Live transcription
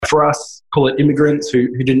for us, call it immigrants who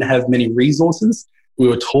didn't have many resources, we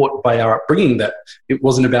were taught by our upbringing that it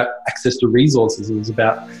wasn't about access to resources, it was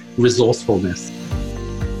about resourcefulness.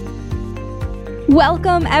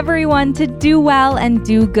 Welcome everyone to Do Well and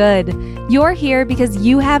Do Good. You're here because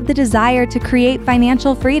you have the desire to create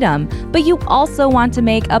financial freedom, but you also want to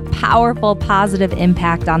make a powerful, positive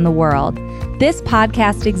impact on the world. This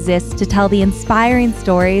podcast exists to tell the inspiring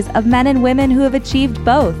stories of men and women who have achieved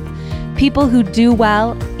both, people who do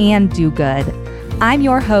well and do good. I'm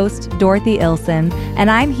your host, Dorothy Ilson,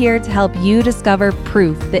 and I'm here to help you discover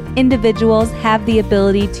proof that individuals have the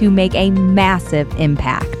ability to make a massive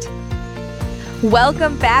impact.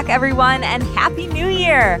 Welcome back, everyone, and Happy New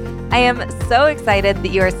Year! I am so excited that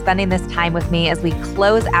you are spending this time with me as we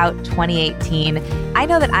close out 2018. I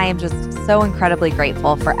know that I am just so incredibly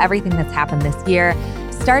grateful for everything that's happened this year.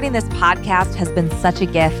 Starting this podcast has been such a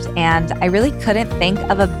gift, and I really couldn't think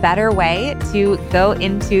of a better way to go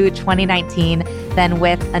into 2019 than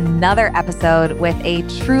with another episode with a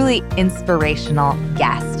truly inspirational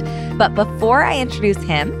guest. But before I introduce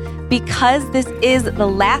him, because this is the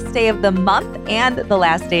last day of the month and the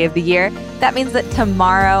last day of the year, that means that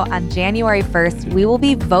tomorrow on January 1st, we will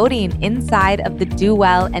be voting inside of the Do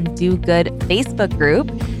Well and Do Good Facebook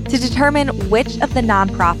group to determine which of the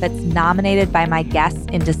nonprofits nominated by my guests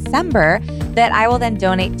in December that I will then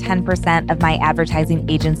donate 10% of my advertising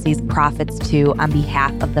agency's profits to on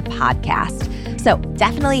behalf of the podcast. So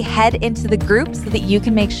definitely head into the group so that you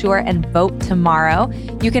can make sure and vote tomorrow.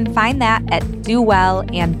 You can find that at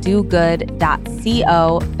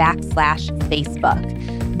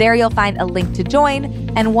dowellanddogood.co/Facebook. There you'll find a link to join.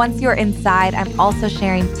 And once you're inside, I'm also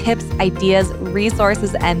sharing tips, ideas,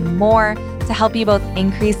 resources, and more to help you both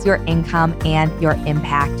increase your income and your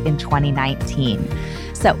impact in 2019.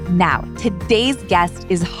 So now, today's guest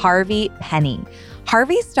is Harvey Penny.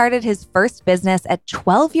 Harvey started his first business at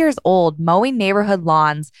 12 years old, mowing neighborhood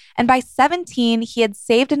lawns. And by 17, he had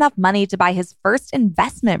saved enough money to buy his first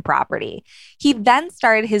investment property. He then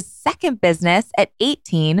started his second business at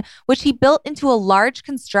 18, which he built into a large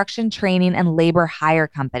construction training and labor hire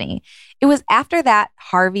company. It was after that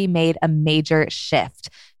Harvey made a major shift,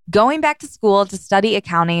 going back to school to study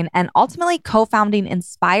accounting and ultimately co-founding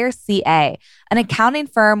Inspire CA, an accounting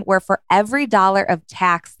firm where for every dollar of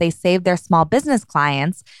tax they save their small business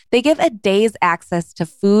clients, they give a day's access to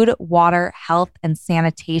food, water, health, and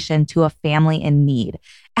sanitation to a family in need.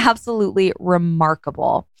 Absolutely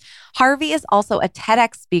remarkable. Harvey is also a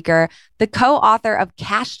TEDx speaker, the co-author of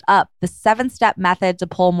Cashed Up, the 7-step method to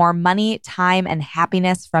pull more money, time, and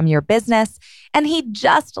happiness from your business. And he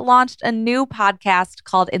just launched a new podcast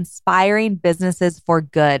called Inspiring Businesses for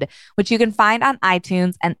Good, which you can find on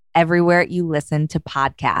iTunes and everywhere you listen to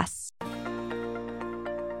podcasts.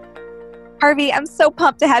 Harvey, I'm so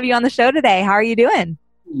pumped to have you on the show today. How are you doing?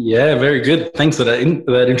 Yeah, very good. Thanks for that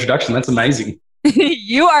introduction. That's amazing.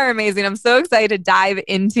 You are amazing. I'm so excited to dive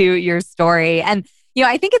into your story. And,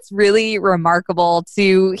 I think it's really remarkable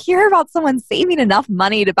to hear about someone saving enough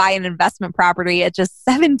money to buy an investment property at just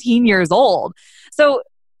 17 years old. So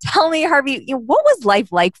tell me, Harvey, what was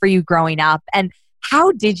life like for you growing up, and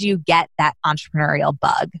how did you get that entrepreneurial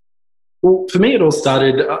bug? Well, for me, it all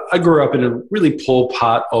started, I grew up in a really poor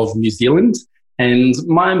part of New Zealand. And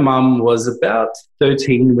my mum was about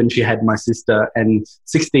 13 when she had my sister and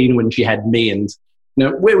 16 when she had me. And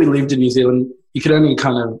where we lived in New Zealand, you could only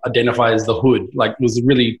kind of identify as the hood. Like, it was a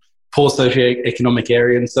really poor socioeconomic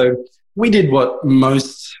area. And so we did what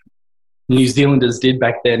most New Zealanders did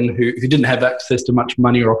back then who didn't have access to much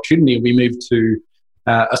money or opportunity. We moved to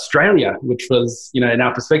Australia, which was, in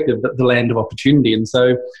our perspective, the land of opportunity. And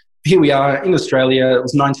so here we are in Australia. It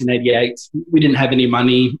was 1988. We didn't have any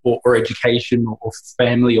money or education or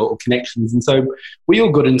family or connections. And so we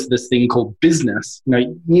all got into this thing called business,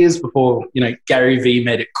 years before, Gary Vee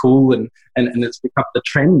made it cool and it's become the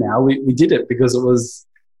trend now. We did it because it was,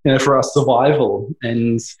 for our survival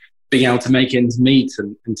and being able to make ends meet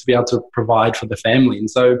and to be able to provide for the family. And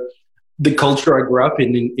so the culture I grew up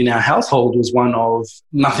in our household was one of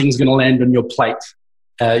nothing's going to land on your plate.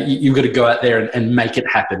 You've got to go out there and make it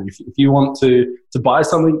happen. If you want to buy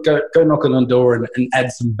something, go knock on the door and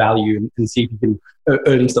add some value and see if you can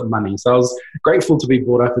earn some money. So I was grateful to be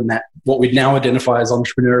brought up in that, what we now identify as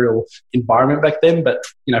entrepreneurial environment back then. But,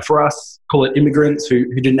 for us, call it immigrants who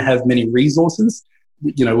didn't have many resources,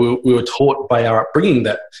 we were taught by our upbringing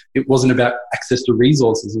that it wasn't about access to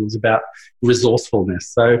resources, it was about resourcefulness.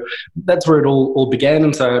 So that's where it all began.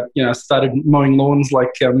 And so, I started mowing lawns like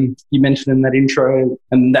you mentioned in that intro,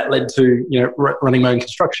 and that led to, running my own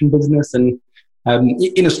construction business. And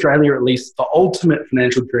in Australia, at least, the ultimate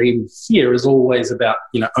financial dream here is always about,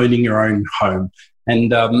 owning your own home.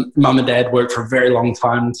 And mum and dad worked for a very long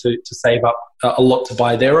time to save up a lot to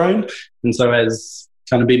buy their own. And so as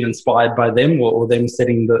kind of been inspired by them or them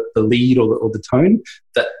setting the lead or the tone,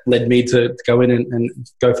 that led me to go in and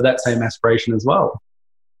go for that same aspiration as well.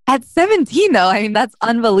 At 17, though, I mean, that's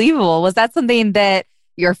unbelievable. Was that something that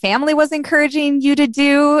your family was encouraging you to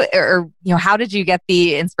do? Or, how did you get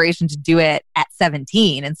the inspiration to do it at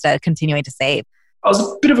 17 instead of continuing to save? I was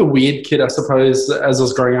a bit of a weird kid, I suppose, as I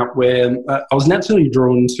was growing up, where I was naturally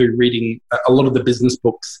drawn to reading a lot of the business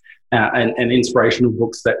books and inspirational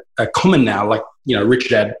books that are common now, like, Rich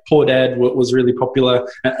Dad, Poor Dad was really popular.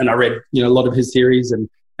 And I read, a lot of his series and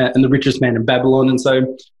The Richest Man in Babylon. And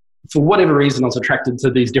so for whatever reason, I was attracted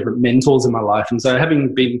to these different mentors in my life. And so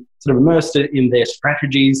having been sort of immersed in their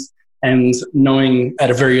strategies and knowing at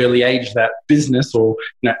a very early age that business or,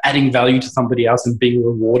 adding value to somebody else and being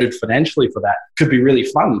rewarded financially for that could be really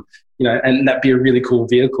fun, and that'd be a really cool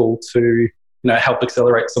vehicle to, help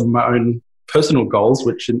accelerate some of my own personal goals,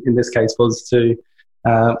 which in this case was to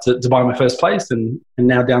buy my first place. And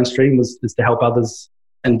now downstream is to help others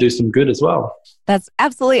and do some good as well. That's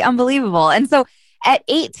absolutely unbelievable. And so at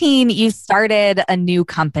 18, you started a new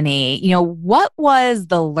company. What was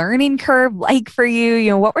the learning curve like for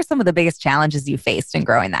you? What were some of the biggest challenges you faced in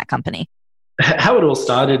growing that company? How it all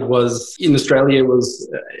started was in Australia, it was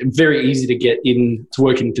very easy to get in to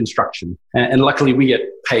work in construction. And luckily we get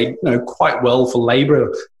paid quite well for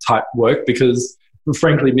labour type work because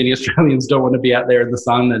frankly, many Australians don't want to be out there in the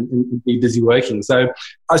sun and be busy working. So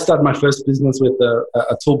I started my first business with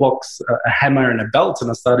a toolbox, a hammer and a belt,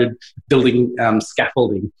 and I started building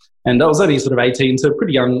scaffolding. And I was only sort of 18, so a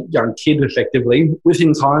pretty young kid effectively.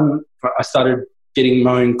 Within time, I started getting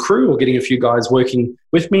my own crew or getting a few guys working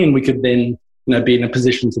with me, and we could then be in a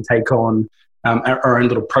position to take on our own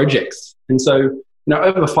little projects. And so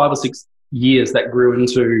over 5 or 6 years, that grew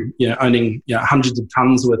into owning hundreds of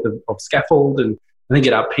tons worth of scaffold. And I think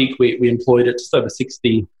at our peak, we employed at just over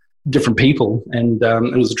 60 different people, and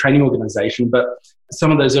it was a training organization. But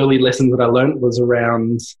some of those early lessons that I learned was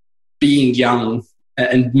around being young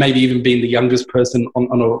and maybe even being the youngest person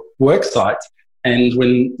on a work site. And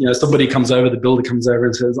when somebody comes over, the builder comes over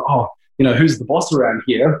and says, "Oh, who's the boss around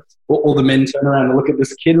here?" All the men turn around and look at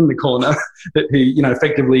this kid in the corner who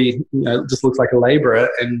effectively just looks like a labourer,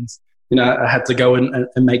 and I had to go and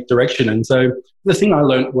make direction. And so the thing I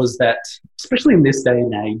learned was that, especially in this day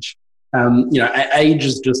and age, age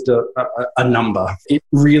is just a number. It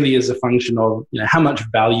really is a function of how much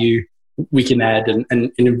value we can add,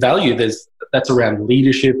 and in value, that's around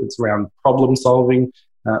leadership, it's around problem solving,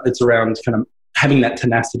 it's around kind of having that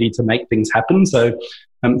tenacity to make things happen. So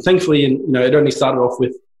thankfully, it only started off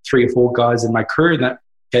with 3 or 4 guys in my crew, and that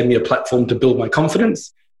gave me a platform to build my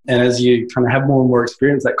confidence. And as you kind of have more and more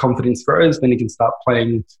experience, that confidence grows, then you can start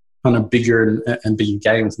playing kind of bigger and bigger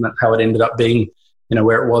games. And that's how it ended up being,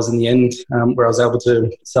 where it was in the end, where I was able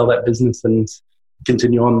to sell that business and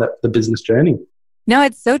continue on the business journey. No,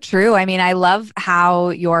 it's so true. I mean, I love how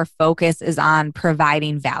your focus is on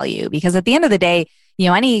providing value, because at the end of the day,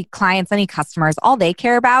 any clients, any customers, all they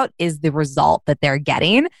care about is the result that they're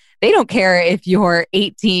getting. They don't care if you're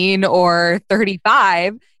 18 or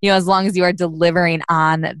 35, as long as you are delivering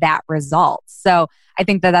on that result. So I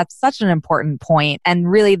think that that's such an important point, and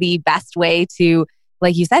really the best way to,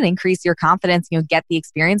 like you said, increase your confidence, get the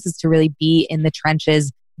experiences to really be in the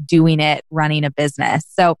trenches, doing it, running a business.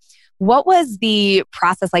 So what was the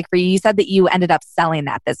process like for you? You said that you ended up selling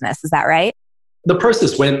that business. Is that right? The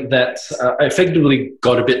process went that I effectively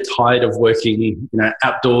got a bit tired of working,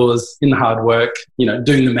 outdoors in the hard work,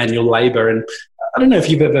 doing the manual labor. And I don't know if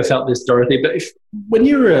you've ever felt this, Dorothy, but when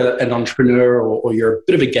you're an entrepreneur or you're a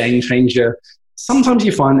bit of a game changer, sometimes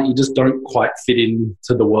you find that you just don't quite fit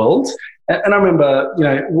into the world. And I remember,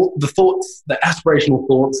 the thoughts, the aspirational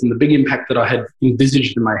thoughts and the big impact that I had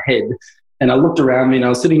envisaged in my head. And I looked around me and I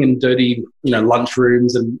was sitting in dirty, lunch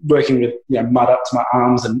rooms and working with, mud up to my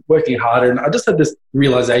arms and working harder. And I just had this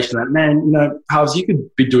realization that, man, Harves, you could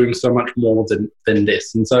be doing so much more than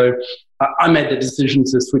this. And so I made the decision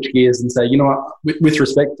to switch gears and say, you know what, with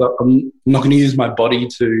respect, I'm not going to use my body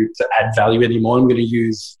to add value anymore. I'm going to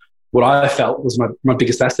use what I felt was my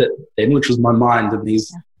biggest asset then, which was my mind and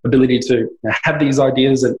these ability to have these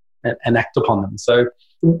ideas and act upon them. So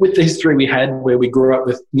with the history we had where we grew up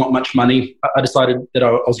with not much money, I decided that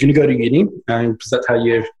I was going to go to uni, because that's how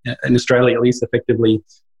you, in Australia at least, effectively,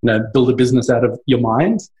 build a business out of your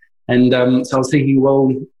mind. And so I was thinking,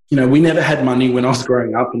 well, we never had money when I was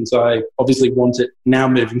growing up. And so I obviously wanted now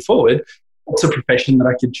moving forward, what's a profession that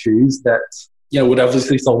I could choose that, would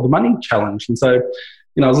obviously solve the money challenge. And so,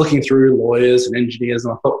 I was looking through lawyers and engineers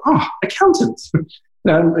and I thought, accountants.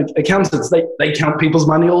 Accountants, they count people's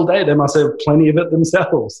money all day. They must have plenty of it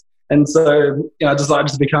themselves. And so I decided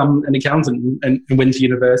to become an accountant and went to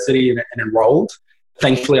university and enrolled.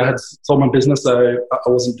 Thankfully, I had sold my business, so I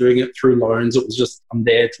wasn't doing it through loans. It was just I'm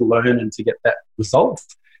there to learn and to get that result.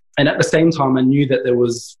 And at the same time, I knew that there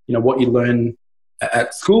was, what you learn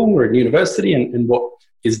at school or at university and what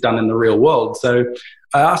is done in the real world. So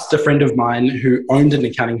I asked a friend of mine who owned an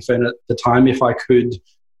accounting firm at the time if I could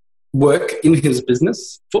work in his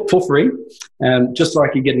business for free, just so I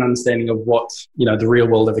could get an understanding of what, the real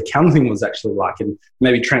world of accounting was actually like and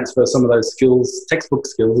maybe transfer some of those skills, textbook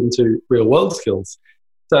skills, into real world skills.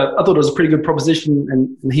 So I thought it was a pretty good proposition,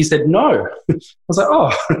 and he said no. I was like,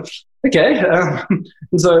 oh, okay.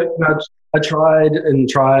 And so I tried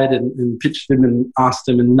and pitched him and asked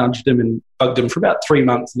him and nudged him and bugged him for about 3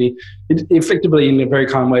 months. And he effectively, in a very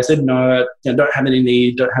kind way, said, no, don't have any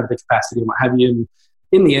need, don't have the capacity, and what have you. And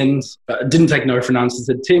in the end, didn't take no for an answer.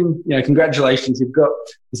 Said, Tim, congratulations, you've got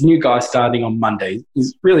this new guy starting on Monday.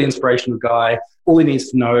 He's a really inspirational guy. All he needs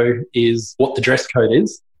to know is what the dress code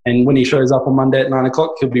is. And when he shows up on Monday at 9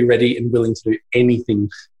 o'clock, he'll be ready and willing to do anything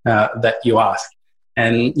that you ask.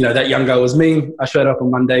 And, that young guy was me. I showed up on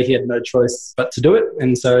Monday. He had no choice but to do it.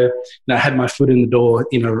 And so, I had my foot in the door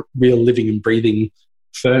in a real living and breathing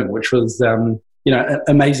firm, which was, an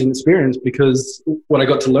amazing experience, because what I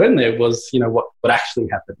got to learn there was, what actually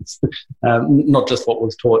happens, not just what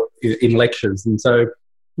was taught in lectures. And so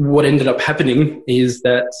what ended up happening is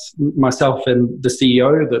that myself and the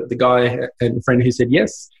CEO, the guy and friend who said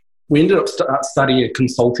yes, we ended up starting a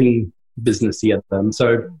consulting business together. And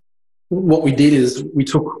so what we did is we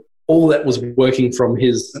took all that was working from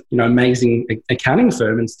his, amazing accounting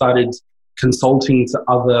firm and started consulting to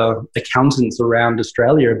other accountants around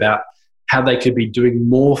Australia about how they could be doing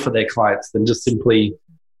more for their clients than just simply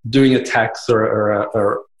doing a tax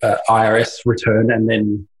or IRS return and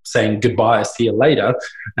then saying goodbye, see you later.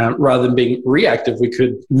 Rather than being reactive, we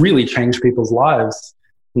could really change people's lives.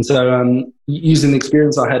 And so using the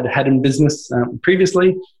experience I had in business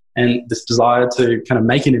previously and this desire to kind of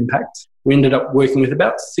make an impact, we ended up working with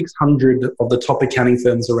about 600 of the top accounting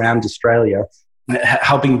firms around Australia,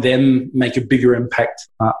 helping them make a bigger impact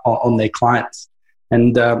on their clients.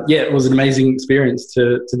 And it was an amazing experience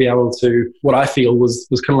to be able to, what I feel was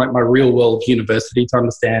kind of like my real world university to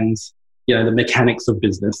understand, the mechanics of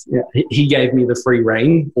business. He gave me the free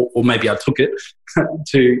rein, or maybe I took it,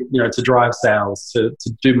 to drive sales, to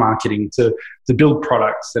do marketing, to build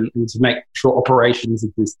products and to make sure operations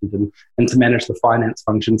existed and to manage the finance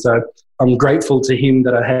function. So I'm grateful to him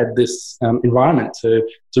that I had this environment to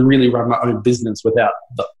really run my own business without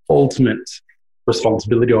the ultimate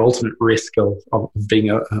responsibility or ultimate risk of being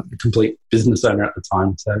a complete business owner at the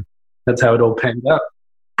time. So that's how it all panned out.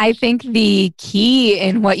 I think the key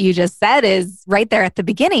in what you just said is right there at the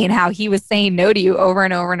beginning, how he was saying no to you over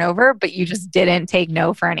and over and over, but you just didn't take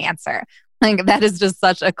no for an answer. Like that is just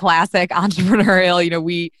such a classic entrepreneurial,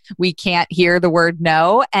 we can't hear the word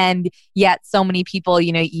no. And yet so many people,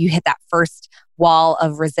 you hit that first wall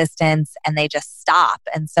of resistance and they just stop.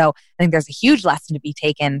 And so I think there's a huge lesson to be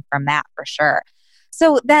taken from that for sure.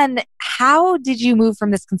 So then how did you move from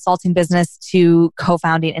this consulting business to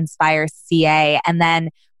co-founding Inspire CA? And then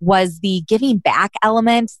was the giving back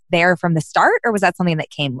element there from the start, or was that something that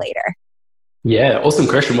came later? Yeah, awesome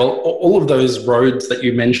question. Well, all of those roads that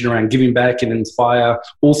you mentioned around giving back and Inspire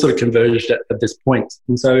also converged at this point.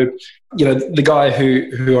 And so, the guy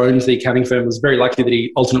who owns the accounting firm was very lucky that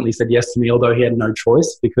he ultimately said yes to me, although he had no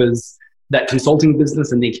choice, because that consulting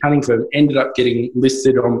business and the accounting firm ended up getting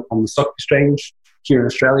listed on the stock exchange here in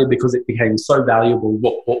Australia because it became so valuable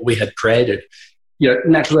what we had created.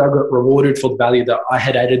 Naturally, I got rewarded for the value that I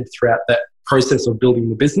had added throughout that process of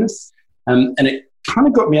building the business. And it kind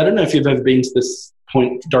of got me, I don't know if you've ever been to this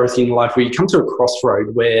point, Dorothy, in life where you come to a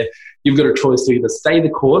crossroad where you've got a choice to either stay the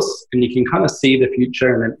course and you can kind of see the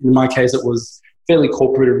future. And in my case, it was fairly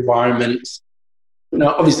corporate environment.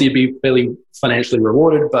 Obviously you'd be fairly financially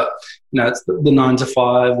rewarded, but it's the 9 to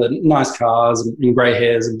 5, the nice cars and grey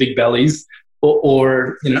hairs and big bellies.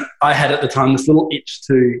 Or I had at the time this little itch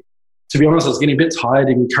to be honest, I was getting a bit tired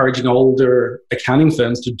of encouraging older accounting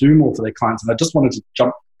firms to do more for their clients. And I just wanted to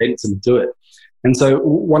jump the fence and do it. And so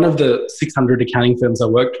one of the 600 accounting firms I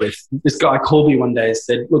worked with, this guy called me one day and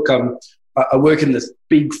said, look, I work in this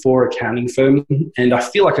big 4 accounting firm and I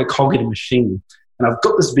feel like a cog in a machine. And I've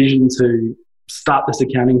got this vision to start this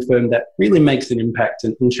accounting firm that really makes an impact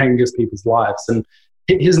and changes people's lives. And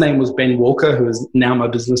his name was Ben Walker, who is now my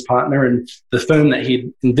business partner. And the firm that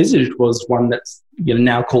he envisaged was one that's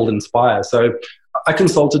now called Inspire. So I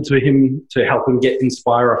consulted to him to help him get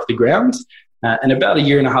Inspire off the ground. And about a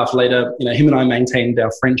year and a half later, him and I maintained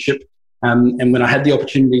our friendship. And when I had the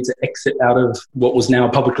opportunity to exit out of what was now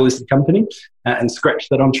a publicly listed company and scratch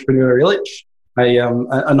that entrepreneurial itch,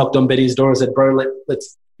 I knocked on Betty's door and said, bro,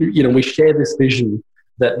 let's we share this vision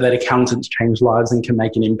that accountants change lives and can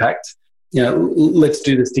make an impact. Let's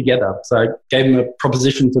do this together. So I gave him a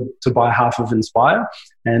proposition to buy half of Inspire.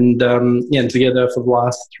 And together for the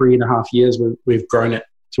last 3.5 years, we've grown it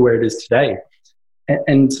to where it is today.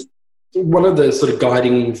 And one of the sort of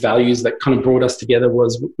guiding values that kind of brought us together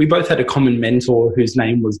was we both had a common mentor whose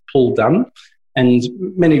name was Paul Dunn. And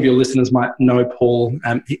many of your listeners might know Paul.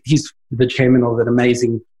 He's the chairman of an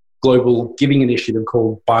amazing global giving initiative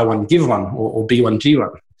called Buy One, Give One, or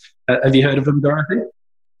B1G1. Have you heard of him, Dorothy?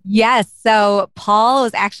 Yes. So Paul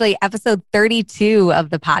was actually episode 32 of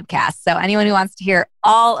the podcast. So anyone who wants to hear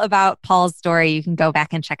all about Paul's story, you can go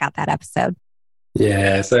back and check out that episode.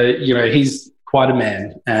 Yeah. So, he's quite a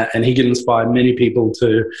man and he can inspire many people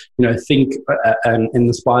to, think and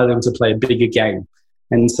inspire them to play a bigger game.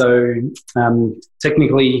 And so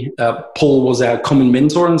technically, Paul was our common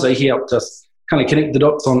mentor. And so he helped us kind of connect the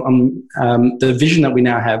dots on the vision that we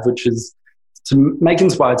now have, which is to make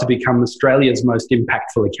Inspire to become Australia's most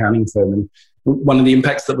impactful accounting firm. And one of the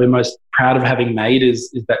impacts that we're most proud of having made is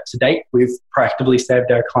that to date, we've proactively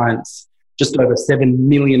saved our clients just over $7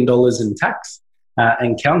 million in tax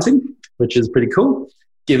and counting, which is pretty cool,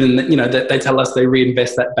 given that, that they tell us they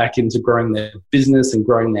reinvest that back into growing their business and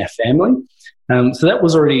growing their family. So that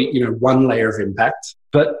was already, one layer of impact.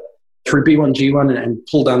 But through B1G1 and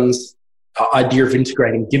Paul Dunn's idea of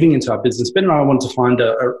integrating giving into our business, Ben and I want to find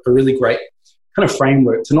a really great kind of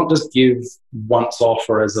framework to not just give once off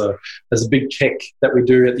or as a big check that we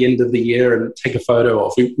do at the end of the year and take a photo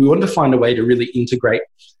of. We wanted to find a way to really integrate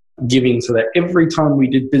giving so that every time we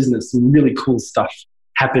did business, some really cool stuff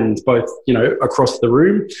happened, both, across the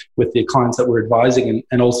room with the clients that we're advising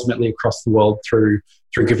and ultimately across the world through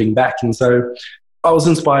giving back. And so I was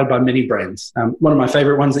inspired by many brands. One of my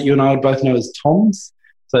favorite ones that you and I would both know is Tom's.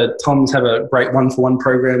 So Tom's have a great one-for-one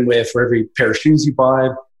program where for every pair of shoes you buy,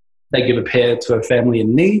 they give a pair to a family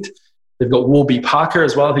in need. They've got Warby Parker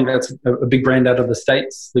as well. I think that's a big brand out of the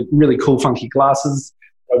States. The really cool, funky glasses.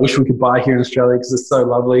 I wish we could buy here in Australia because they're so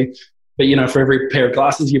lovely. But, for every pair of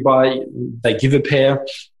glasses you buy, they give a pair.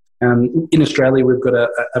 In Australia, we've got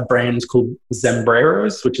a brand called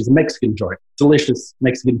Zambreros, which is a Mexican joint. Delicious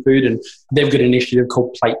Mexican food. And they've got an initiative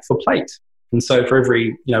called Plate for Plate. And so for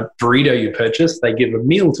every, burrito you purchase, they give a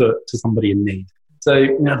meal to somebody in need. So,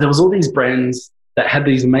 there was all these brands that had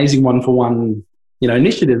these amazing one-for-one,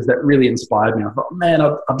 initiatives that really inspired me. I thought, man,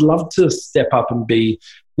 I'd love to step up and be,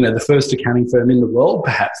 the first accounting firm in the world,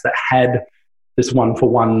 perhaps, that had this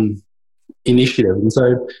one-for-one initiative. And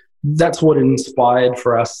so that's what inspired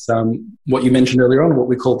for us what you mentioned earlier on, what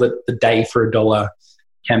we call the Day for $1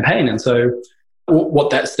 campaign. And so what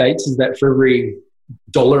that states is that for every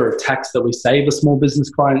dollar of tax that we save a small business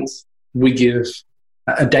clients, we give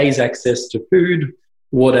a day's access to food,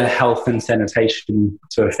 water, health and sanitation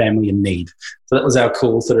to a family in need. So that was our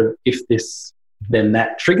cool sort of if this, then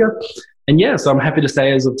that trigger. And so I'm happy to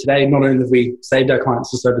say as of today, not only have we saved our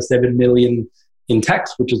clients just over $7 million in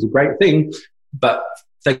tax, which is a great thing, but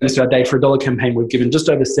thanks to our Day for $1 campaign, we've given just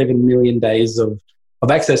over 7 million days of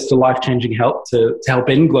access to life-changing help to help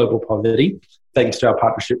end global poverty, thanks to our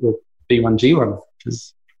partnership with B1G1, which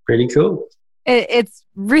is pretty cool. It's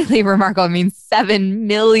really remarkable. I mean, 7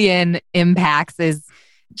 million impacts is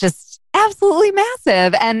just absolutely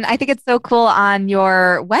massive. And I think it's so cool on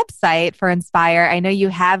your website for Inspire. I know you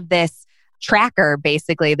have this tracker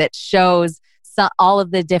basically that shows all of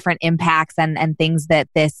the different impacts and things that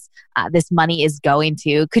this money is going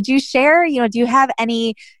to. Could you share, do you have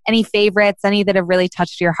any favorites, any that have really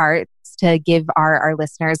touched your hearts to give our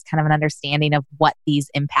listeners kind of an understanding of what these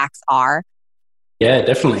impacts are? Yeah,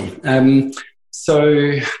 definitely. There's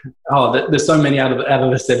so many out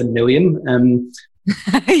of the 7 million.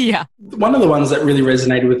 Yeah. One of the ones that really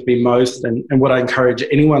resonated with me most and what I encourage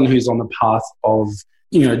anyone who's on the path of,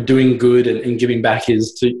 doing good and giving back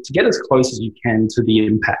is to get as close as you can to the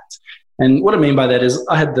impact. And what I mean by that is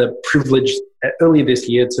I had the privilege earlier this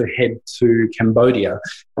year to head to Cambodia,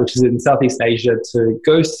 which is in Southeast Asia, to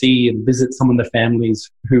go see and visit some of the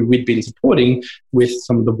families who we'd been supporting with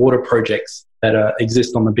some of the water projects that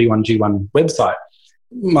exist on the B1G1 website.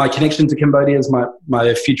 My connection to Cambodia is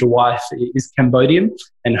my future wife is Cambodian,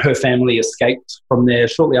 and her family escaped from there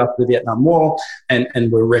shortly after the Vietnam War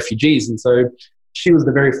and were refugees. And so she was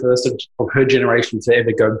the very first of her generation to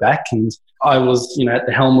ever go back. And I was, at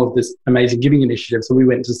the helm of this amazing giving initiative. So we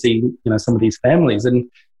went to see, some of these families.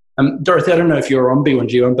 And Dorothy, I don't know if you're on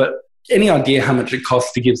B1G1, but any idea how much it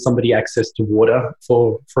costs to give somebody access to water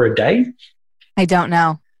for a day? I don't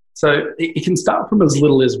know. So it can start from as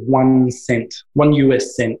little as 1 cent, 1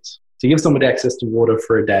 US cent, to give somebody access to water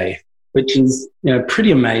for a day, which is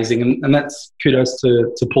pretty amazing. And that's kudos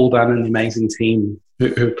to Paul Dunn and the amazing team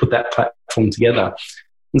who put that platform together.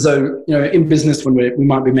 And so, in business, when we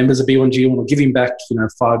might be members of B1G and we're giving back, $5,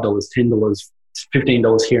 $10,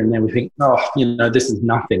 $15 here and there, we think, this is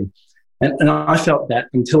nothing. And I felt that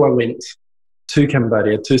until I went to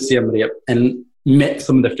Cambodia, to Siem Reap, and met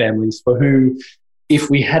some of the families for whom, if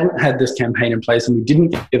we hadn't had this campaign in place and we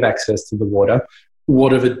didn't give access to the water,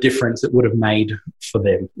 what of a difference it would have made for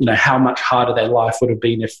them. How much harder their life would have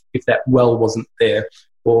been if that well wasn't there.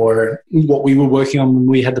 Or what we were working on when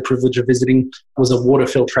we had the privilege of visiting was a water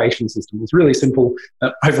filtration system. It was really simple.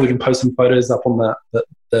 Hopefully we can post some photos up on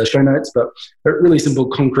the show notes, but a really simple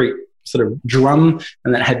concrete sort of drum,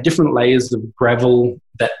 and that had different layers of gravel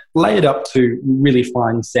that layered up to really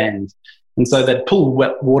fine sand. And so they'd pull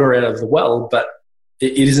wet water out of the well, but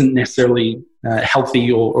it isn't necessarily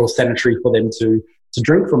healthy or sanitary for them to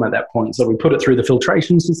drink from at that point. So we put it through the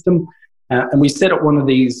filtration system, and we set up one of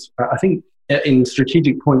these, I think, in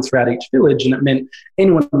strategic points throughout each village, and it meant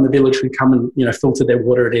anyone in the village could come and filter their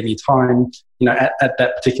water at any time, at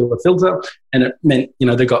that particular filter, and it meant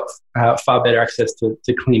they got far better access to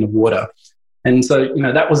cleaner water. And so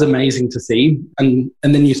that was amazing to see, and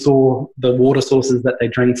then you saw the water sources that they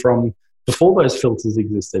drank from before those filters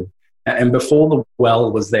existed, and before the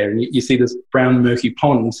well was there, and you see this brown murky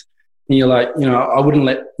pond, and you're like, I wouldn't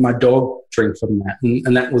let my dog drink from that,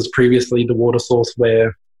 and that was previously the water source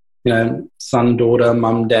where son, daughter,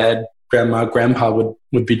 mum, dad, grandma, grandpa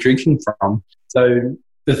would be drinking from. So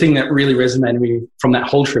the thing that really resonated with me from that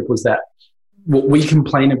whole trip was that what we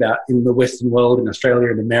complain about in the Western world, in Australia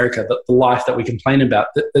and America, that the life that we complain about,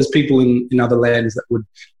 there's people in other lands that would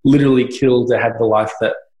literally kill to have the life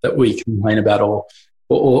that we complain about, or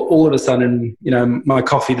all of a sudden, my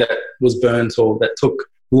coffee that was burnt or that took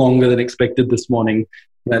longer than expected this morning,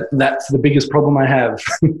 that's the biggest problem I have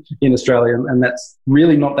in Australia, and that's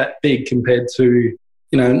really not that big compared to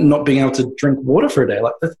not being able to drink water for a day.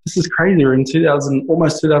 Like, this is crazy. We're in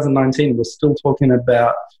almost 2019. We're still talking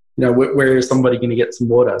about where is somebody going to get some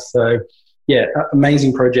water. So yeah,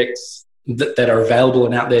 amazing projects that are available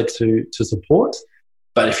and out there to support.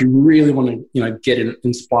 But if you really want to get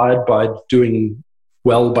inspired by doing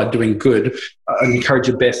well, by doing good, I encourage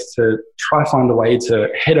you best to try find a way to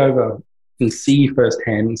head over and see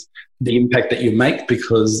firsthand the impact that you make,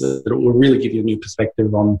 because it will really give you a new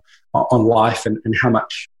perspective on life and how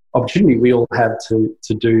much opportunity we all have to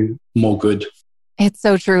do more good. It's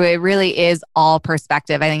so true. It really is all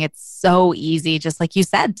perspective. I think it's so easy, just like you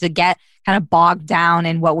said, to get kind of bogged down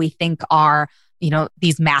in what we think are,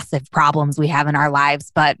 these massive problems we have in our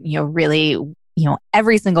lives. But, really,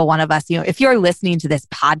 every single one of us, if you're listening to this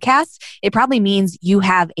podcast, it probably means you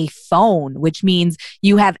have a phone, which means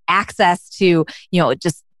you have access to,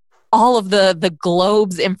 just all of the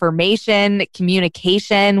globe's information,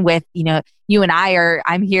 communication with, you and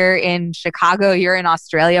I'm here in Chicago, you're in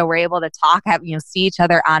Australia, we're able to talk, see each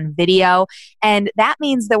other on video. And that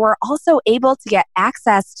means that we're also able to get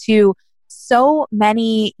access to so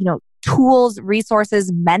many, tools,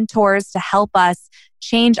 resources, mentors to help us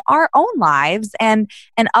change our own lives and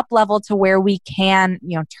up level to where we can,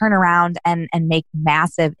 turn around and make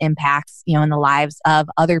massive impacts, in the lives of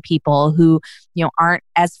other people who, aren't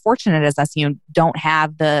as fortunate as us, don't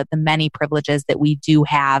have the many privileges that we do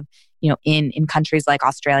have, in countries like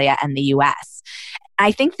Australia and the US.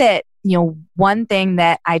 I think that, one thing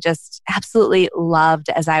that I just absolutely loved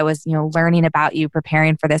as I was, learning about you,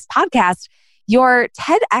 preparing for this podcast, your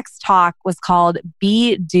TEDx talk was called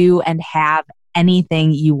Be, Do, and Have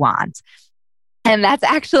Anything You Want. And that's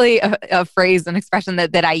actually a phrase, an expression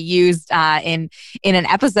that I used in an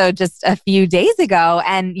episode just a few days ago.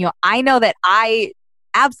 And, I know that I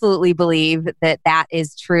absolutely believe that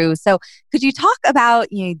is true. So could you talk about,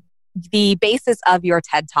 the basis of your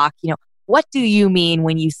TED Talk? What do you mean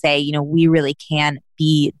when you say, we really can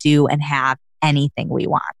be, do, and have anything we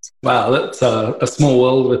want? Wow, that's a small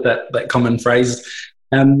world with that common phrase.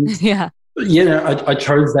 Yeah. I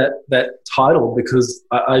chose that title because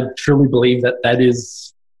I truly believe that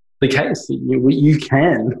is the case. You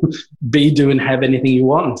can be, do, and have anything you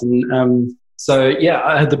want. And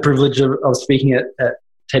I had the privilege of speaking at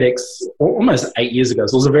TEDx almost 8 years ago.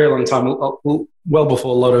 So it was a very long time, well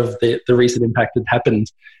before a lot of the recent impact had happened.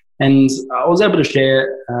 And I was able to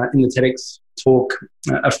share in the TEDx talk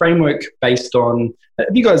a framework based on,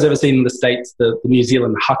 have you guys ever seen in the States the New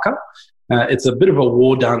Zealand haka? It's a bit of a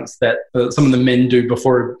war dance that some of the men do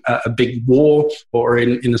before a big war, or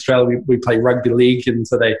in Australia we play rugby league, and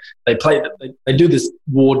so they do this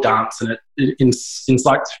war dance, and it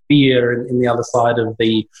incites fear in the other side of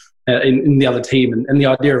the in the other team. And the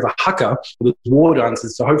idea of a haka, the war dance,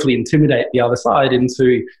 is to hopefully intimidate the other side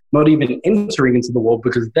into not even entering into the war,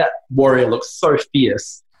 because that warrior looks so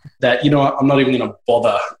fierce that, I'm not even going to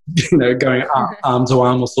bother, going arm to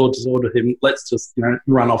arm or sword to sword with him. Let's just,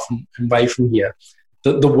 run off and away from here.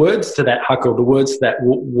 The words to that haka, the words to that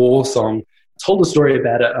war song, told a story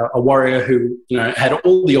about a warrior who, had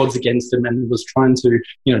all the odds against him and was trying to,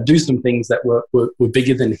 do some things that were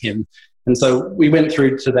bigger than him. And so we went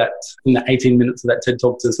through to that in the 18 minutes of that TED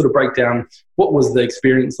Talk to sort of break down what was the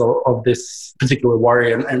experience of this particular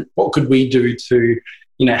warrior, and what could we do to,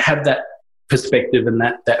 have that perspective and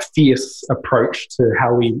that fierce approach to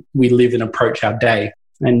how we live and approach our day.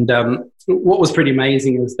 And what was pretty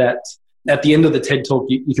amazing is that at the end of the TED Talk,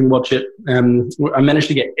 you can watch it. I managed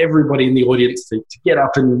to get everybody in the audience to get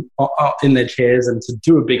up in their chairs and to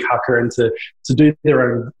do a big haka and to do their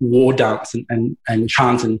own war dance and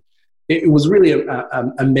chant. And it was really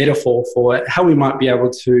a metaphor for how we might be able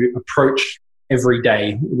to approach every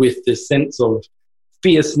day with this sense of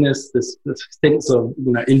fierceness, this sense of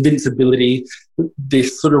invincibility,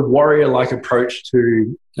 this sort of warrior-like approach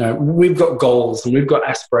to we've got goals and we've got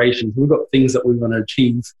aspirations, we've got things that we want to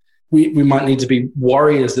achieve. We might need to be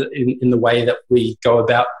warriors in the way that we go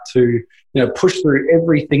about to push through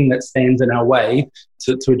everything that stands in our way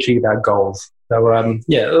to achieve our goals.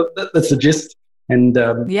 So that's the gist. And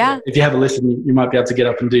if you have a listen, you might be able to get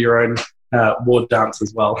up and do your own war dance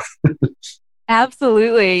as well.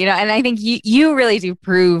 Absolutely. And I think you really do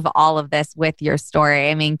prove all of this with your story.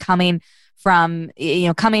 I mean, coming from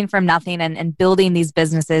nothing and building these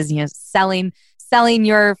businesses, selling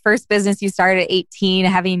your first business you started at 18,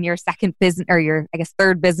 having your second business, or your, I guess,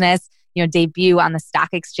 third business, debut on the stock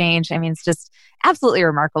exchange. I mean, it's just absolutely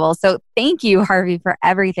remarkable. So thank you, Harvey, for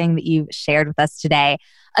everything that you've shared with us today.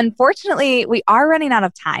 Unfortunately, we are running out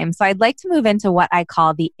of time, so I'd like to move into what I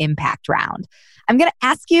call the impact round. I'm going to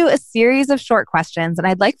ask you a series of short questions, and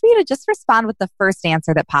I'd like for you to just respond with the first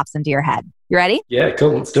answer that pops into your head. You ready? Yeah,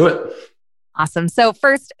 cool. Let's do it. Awesome. So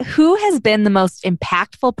first, who has been the most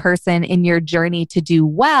impactful person in your journey to do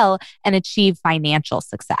well and achieve financial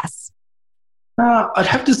success? I'd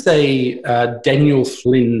have to say Daniel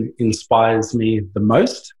Flynn inspires me the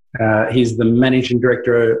most. He's the managing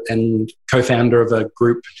director and co-founder of a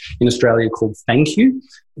group in Australia called Thank You.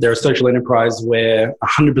 They're a social enterprise where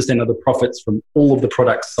 100% of the profits from all of the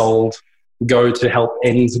products sold go to help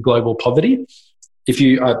end global poverty.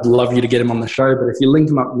 I'd love you to get him on the show, but if you link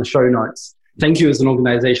him up in the show notes, Thank You as an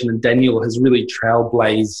organization, and Daniel has really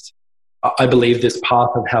trailblazed, I believe, this path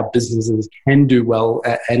of how businesses can do well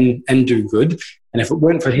and do good. And if it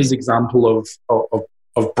weren't for his example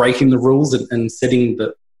of breaking the rules and setting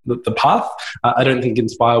the path, I don't think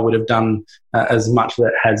Inspire would have done as much that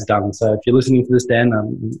it has done. So if you're listening to this, Dan,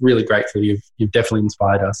 I'm really grateful. You've definitely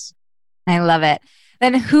inspired us. I love it.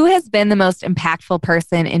 Then who has been the most impactful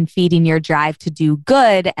person in feeding your drive to do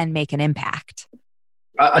good and make an impact?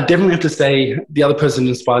 I definitely have to say the other person who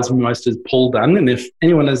inspires me most is Paul Dunn. And if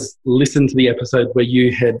anyone has listened to the episode where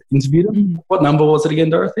you had interviewed him, what number was it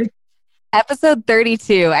again, Dorothy? Episode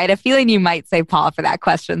 32. I had a feeling you might say Paul for that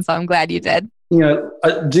question, so I'm glad you did.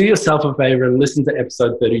 Do yourself a favor and listen to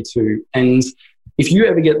episode 32. And if you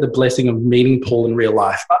ever get the blessing of meeting Paul in real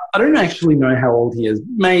life, I don't actually know how old he is.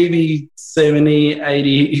 Maybe 70,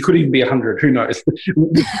 80, he could even be 100. Who knows?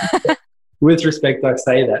 With respect, I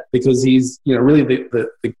say that because he's, really the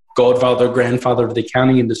godfather, grandfather of the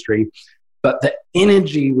accounting industry. But the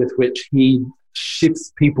energy with which he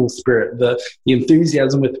shifts people's spirit, the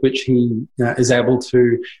enthusiasm with which he is able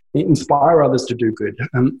to inspire others to do good.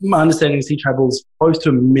 My understanding is he travels close to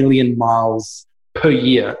 1 million miles per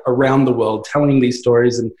year around the world, telling these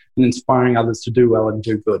stories and inspiring others to do well and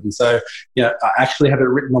do good. And so, I actually have it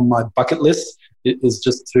written on my bucket list. It is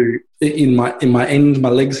just to, in my end, my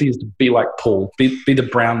legacy is to be like Paul, be the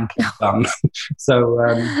brown Paul Dunn.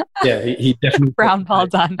 So, he definitely... Brown Paul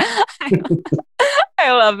Dunn.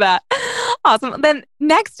 I love that. Awesome. Then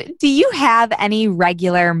next, do you have any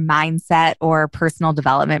regular mindset or personal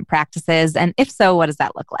development practices? And if so, what does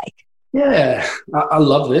that look like? Yeah, I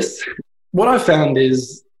love this. What I found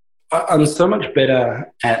is I'm so much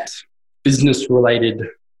better at business-related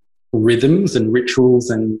rhythms and rituals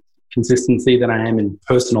and consistency than I am in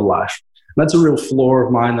personal life. And that's a real flaw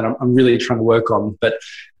of mine that I'm really trying to work on. But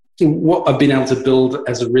what I've been able to build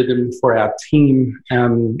as a rhythm for our team,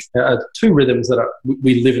 2 rhythms that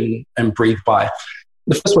we live in and breathe by.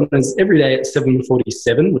 The first one is every day at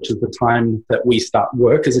 7:47, which is the time that we start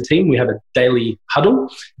work as a team. We have a daily huddle,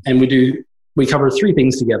 and we cover three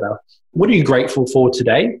things together. What are you grateful for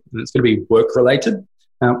today? And it's going to be work related.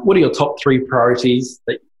 What are your top three priorities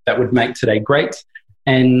that would make today great?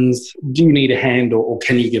 And do you need a hand, or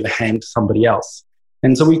can you give a hand to somebody else?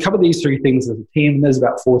 And so we cover these three things as a team. There's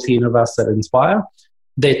about 14 of us at Inspire.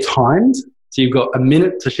 They're timed. So you've got a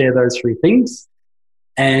minute to share those three things.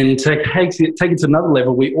 And to take it to another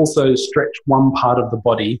level, we also stretch one part of the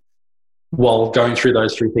body while going through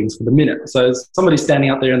those three things for the minute. So somebody's standing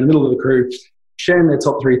out there in the middle of the crew, sharing their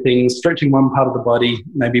top three things, stretching one part of the body,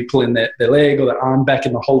 maybe pulling their leg or their arm back,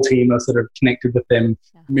 and the whole team are sort of connected with them,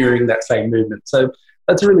 mirroring that same movement. So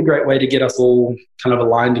that's a really great way to get us all kind of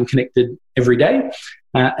aligned and connected every day.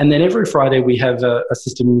 And then every Friday we have a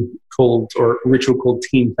system called, or a ritual called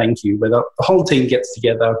Team Thank You, where the whole team gets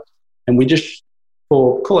together and we just,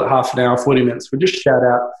 for call it half an hour, 40 minutes, we just shout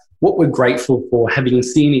out what we're grateful for having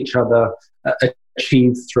seen each other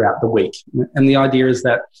achieve throughout the week. And the idea is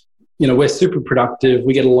that, we're super productive.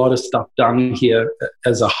 We get a lot of stuff done here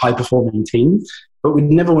as a high-performing team, but we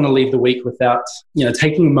never want to leave the week without,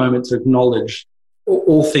 taking a moment to acknowledge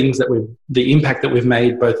all things the impact that we've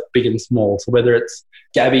made, both big and small. So whether it's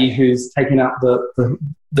Gabby, who's taken out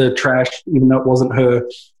the trash, even though it wasn't her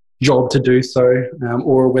job to do so,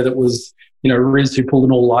 or whether it was, Riz, who pulled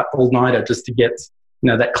an all-nighter just to get,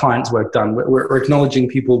 that client's work done. We're acknowledging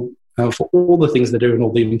people for all the things they do and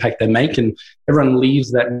all the impact they make, and everyone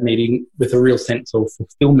leaves that meeting with a real sense of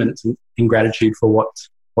fulfillment and gratitude for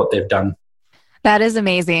what they've done. That is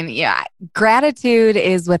amazing. Yeah, gratitude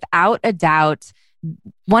is without a doubt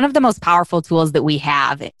one of the most powerful tools that we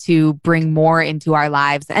have to bring more into our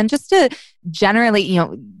lives, and just to generally,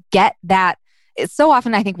 get that. So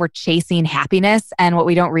often I think we're chasing happiness, and what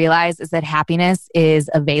we don't realize is that happiness is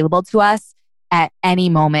available to us at any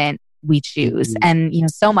moment we choose. And,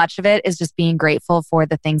 so much of it is just being grateful for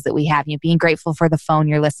the things that we have, being grateful for the phone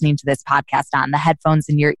you're listening to this podcast on, the headphones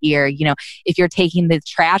in your ear, if you're taking the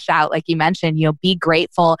trash out, like you mentioned, be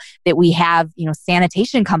grateful that we have,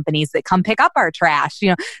 sanitation companies that come pick up our trash,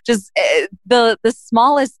 just the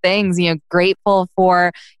smallest things, grateful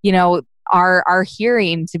for, our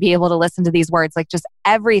hearing to be able to listen to these words, like just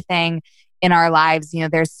everything in our lives.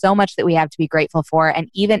 There's so much that we have to be grateful for. And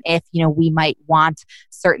even if, we might want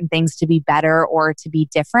certain things to be better or to be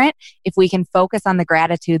different, if we can focus on the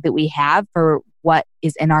gratitude that we have for what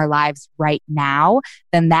is in our lives right now,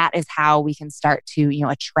 then that is how we can start to,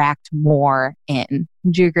 attract more in.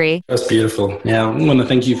 Would you agree? That's beautiful. Yeah. I want to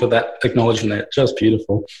thank you for that acknowledgement. That's just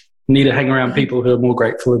beautiful. You need to hang around people who are more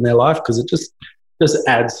grateful in their life, because it just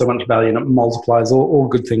adds so much value and it multiplies all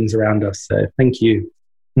good things around us. So thank you.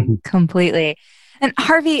 Completely. And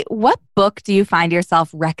Harvey, what book do you find yourself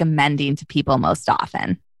recommending to people most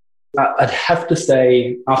often? I'd have to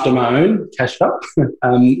say, after my own, Cashed Up,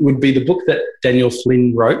 would be the book that Daniel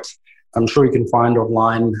Flynn wrote. I'm sure you can find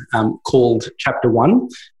online, called Chapter 1.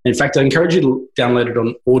 In fact, I encourage you to download it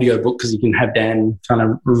on audiobook, because you can have Dan kind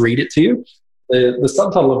of read it to you. The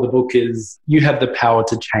subtitle of the book is You Have the Power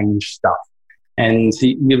to Change Stuff. And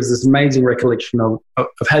he gives this amazing recollection of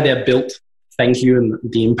how they're built, Thank You, and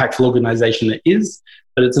the impactful organization it is.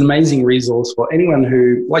 But it's an amazing resource for anyone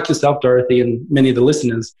who, like yourself, Dorothy, and many of the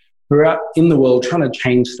listeners, who are out in the world trying to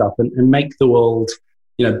change stuff and make the world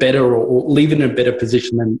better, or leave it in a better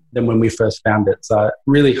position than when we first found it. So I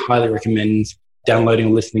really highly recommend downloading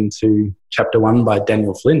or listening to Chapter 1 by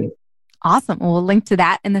Daniel Flynn. Awesome. Well, we'll link to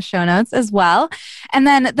that in the show notes as well. And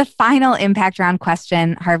then the final impact round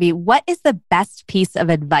question, Harvey, what is the best piece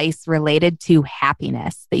of advice related to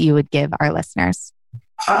happiness that you would give our listeners?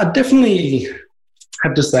 I definitely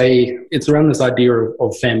have to say it's around this idea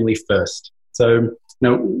of family first. So,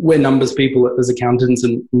 we're numbers people as accountants,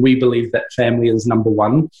 and we believe that family is number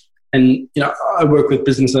one. And, I work with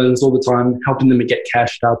business owners all the time, helping them to get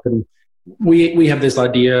cashed up. And we have this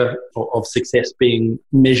idea of success being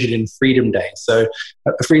measured in Freedom Day. So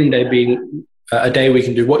a Freedom Day being a day we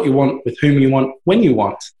can do what you want, with whom you want, when you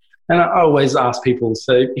want. And I always ask people,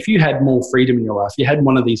 so if you had more freedom in your life, you had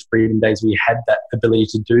one of these Freedom Days where you had that ability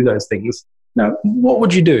to do those things, what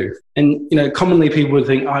would you do? And, commonly people would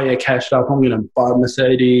think, oh yeah, cashed up, I'm going to buy a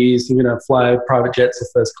Mercedes, I'm going to fly private jets or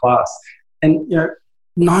first class. And,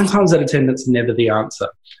 9 times out of 10, that's never the answer.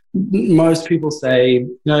 Most people say,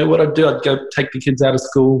 what I'd do, I'd go take the kids out of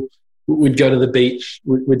school, we'd go to the beach,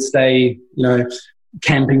 we'd stay,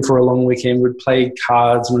 camping for a long weekend, we'd play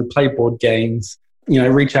cards, we'd play board games,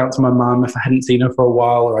 reach out to my mum if I hadn't seen her for a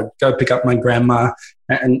while, or I'd go pick up my grandma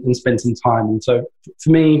and spend some time. And so for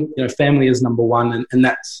me, family is number one, and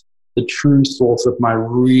that's the true source of my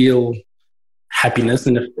real happiness.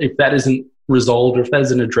 And if that isn't resolved, or if that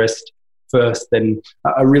isn't addressed first, then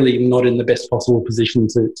are really not in the best possible position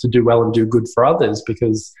to do well and do good for others,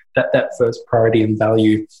 because that first priority and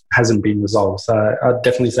value hasn't been resolved. So I'd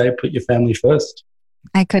definitely say put your family first.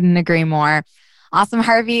 I couldn't agree more. Awesome,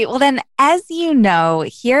 Harvey. Well, then, as you know,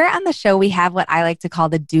 here on the show, we have what I like to call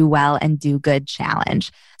the Do Well and Do Good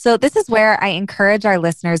Challenge. So this is where I encourage our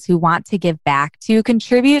listeners who want to give back to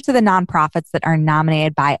contribute to the nonprofits that are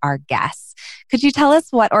nominated by our guests. Could you tell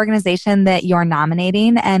us what organization that you're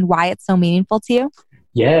nominating and why it's so meaningful to you?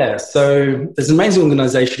 Yeah, so there's an amazing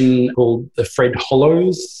organization called the Fred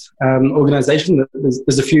Hollows organization.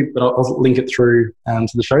 There's a few, but I'll link it through to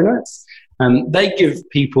the show notes. They give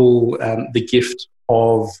people the gift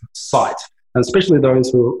of sight, and especially those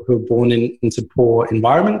who are born into poor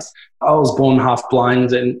environments. I was born half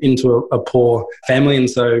blind and into a poor family, and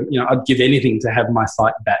so I'd give anything to have my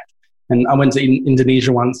sight back. And I went to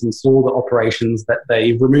Indonesia once and saw the operations that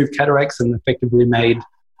they removed cataracts and effectively made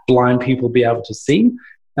blind people be able to see.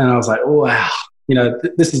 And I was like, oh, wow,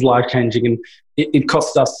 this is life-changing. And it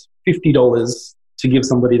cost us $50 to give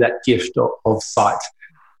somebody that gift of sight.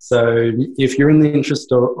 So if you're in the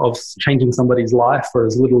interest of changing somebody's life for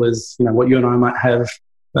as little as what you and I might have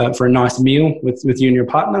for a nice meal with you and your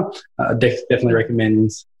partner, I definitely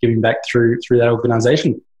recommend giving back through that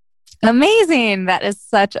organization. Amazing. That is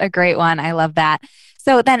such a great one. I love that.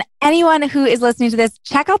 So then anyone who is listening to this,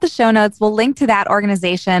 check out the show notes. We'll link to that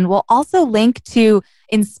organization. We'll also link to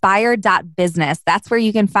inspire.business. That's where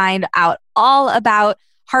you can find out all about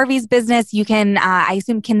Harvey's business. You can, I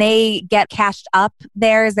assume, can they get Cashed Up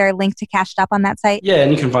there? Is there a link to Cashed Up on that site? Yeah,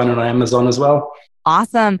 and you can find it on Amazon as well.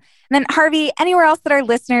 Awesome. And then Harvey, anywhere else that our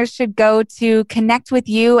listeners should go to connect with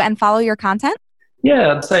you and follow your content?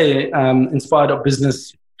 Yeah, I'd say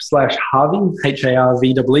inspire.business/Harvey,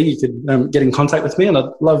 HARVEE. You could get in contact with me, and I'd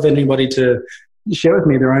love anybody to share with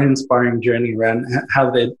me their own inspiring journey around how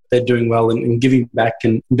they're doing well and giving back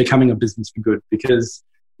and becoming a business for good. Because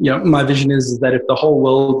my vision is that if the whole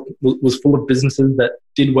world was full of businesses that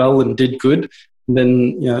did well and did good,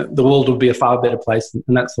 then the world would be a far better place,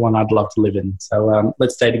 and that's the one I'd love to live in. So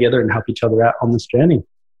let's stay together and help each other out on this journey.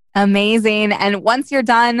 Amazing. And once you're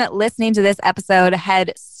done listening to this episode,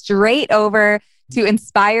 head straight over to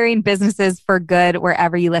Inspiring Businesses for Good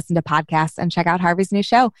wherever you listen to podcasts and check out Harvey's new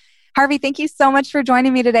show. Harvey, thank you so much for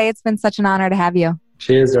joining me today. It's been such an honor to have you.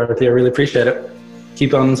 Cheers, Dorothy. I really appreciate it.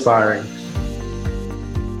 Keep on inspiring.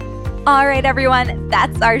 All right, everyone,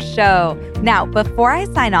 that's our show. Now, before I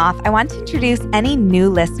sign off, I want to introduce any new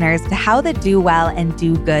listeners to how the Do Well and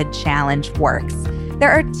Do Good Challenge works. There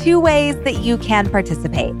are 2 ways that you can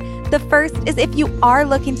participate. The first is if you are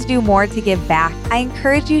looking to do more to give back, I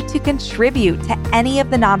encourage you to contribute to any of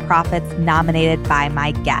the nonprofits nominated by my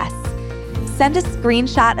guests. Send a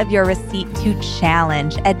screenshot of your receipt to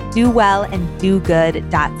challenge at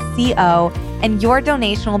dowellanddogood.co, and your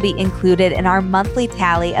donation will be included in our monthly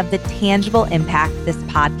tally of the tangible impact this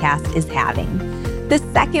podcast is having. The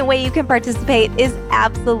second way you can participate is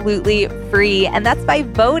absolutely free, and that's by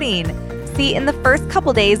voting. See, in the first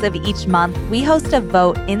couple days of each month, we host a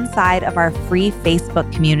vote inside of our free Facebook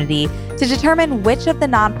community to determine which of the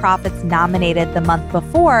nonprofits nominated the month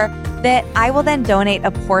before that I will then donate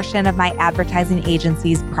a portion of my advertising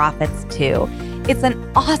agency's profits to. It's an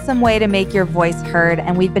awesome way to make your voice heard,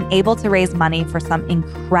 and we've been able to raise money for some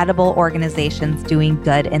incredible organizations doing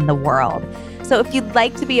good in the world. So if you'd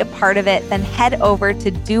like to be a part of it, then head over to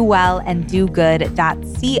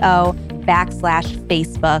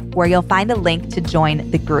dowellanddogood.co/Facebook, where you'll find a link to join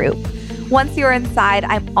the group. Once you're inside,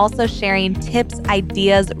 I'm also sharing tips,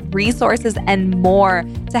 ideas, resources, and more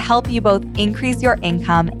to help you both increase your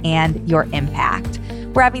income and your impact.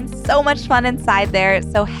 We're having so much fun inside there,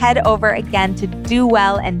 so head over again to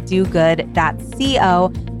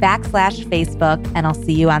dowellanddogood.co/Facebook, and I'll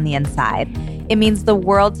see you on the inside. It means the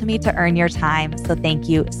world to me to earn your time, so thank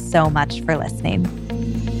you so much for listening.